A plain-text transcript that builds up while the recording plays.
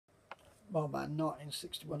My man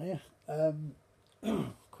 1961 here.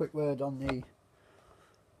 Quick word on the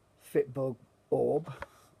Fitbug Orb.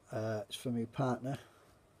 It's for my partner.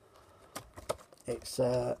 It's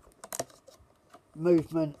a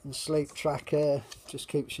movement and sleep tracker. Just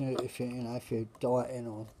keeps you, if you're dieting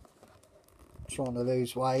or trying to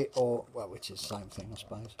lose weight, or well, which is the same thing, I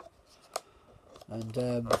suppose.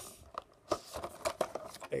 And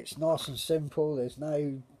it's nice and simple. There's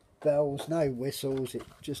no bells, no whistles. It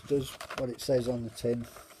just does what it says on the tin,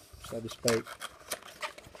 so to speak.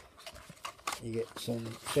 You get some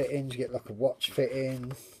fittings. You get like a watch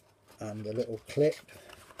fitting and a little clip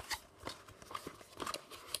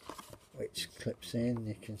which clips in.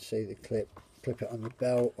 You can see the clip it on your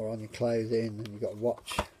belt or on your clothing, and you've got a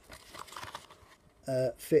watch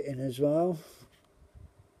fitting as well.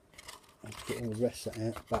 I'll get all the rest of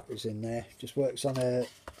that out. Batteries in there. Just works on a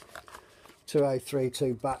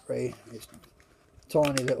 2032 battery. It's a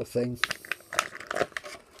tiny little thing.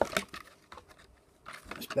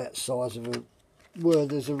 It's about the size of a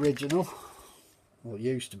Werther's original, or it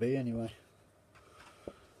used to be anyway.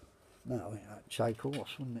 That would shake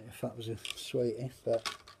horse, wouldn't it, if that was a sweetie?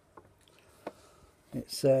 But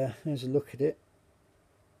it's here's a look at it.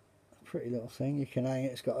 A pretty little thing. You can hang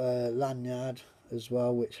it. It's got a lanyard as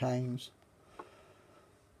well, which hangs,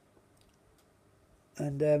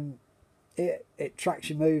 and it tracks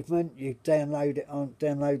your movement. You download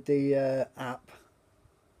the app,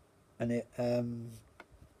 and it let's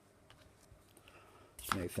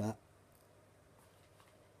move that.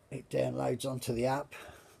 It downloads onto the app,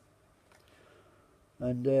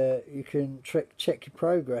 and you can check your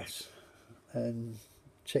progress and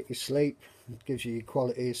check your sleep. It gives you your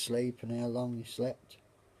quality of sleep and how long you slept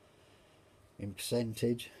in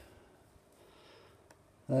percentage.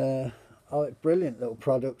 Brilliant little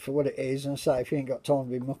product for what it is. And I say, if you ain't got time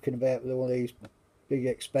to be mucking about with all these big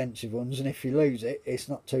expensive ones, and if you lose it, it's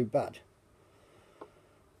not too bad.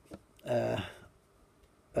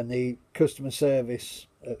 And the customer service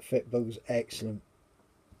at Fitbug's excellent,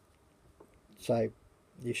 so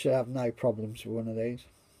you should have no problems with one of these.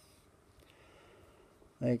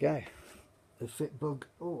 There you go, the Fitbug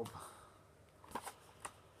Orb.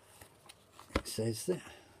 It says there,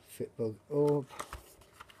 Fitbug Orb.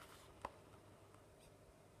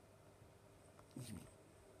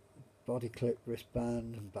 Body clip,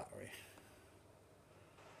 wristband and battery.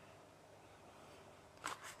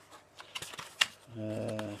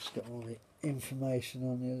 It's got all the information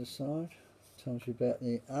on the other side. Tells you about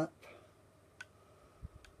the app.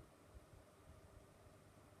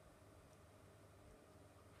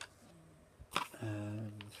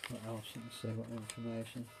 And what else? Let's see what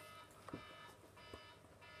information.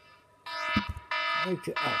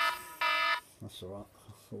 That's alright.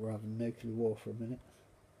 I thought we were having nuclear war for a minute.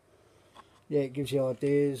 Yeah, it gives you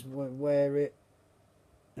ideas, wear it,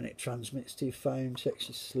 and it transmits to your phone, checks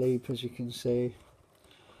your sleep, as you can see.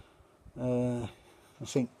 I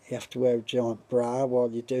think you have to wear a giant bra while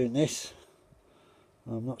you're doing this.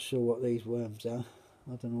 I'm not sure what these worms are.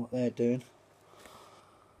 I don't know what they're doing.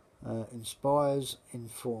 Inspires,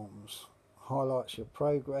 informs, highlights your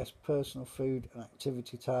progress, personal food and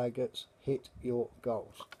activity targets, hit your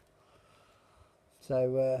goals.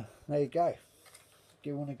 So there you go.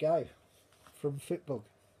 Give one a go from Fitbug.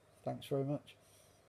 Thanks very much.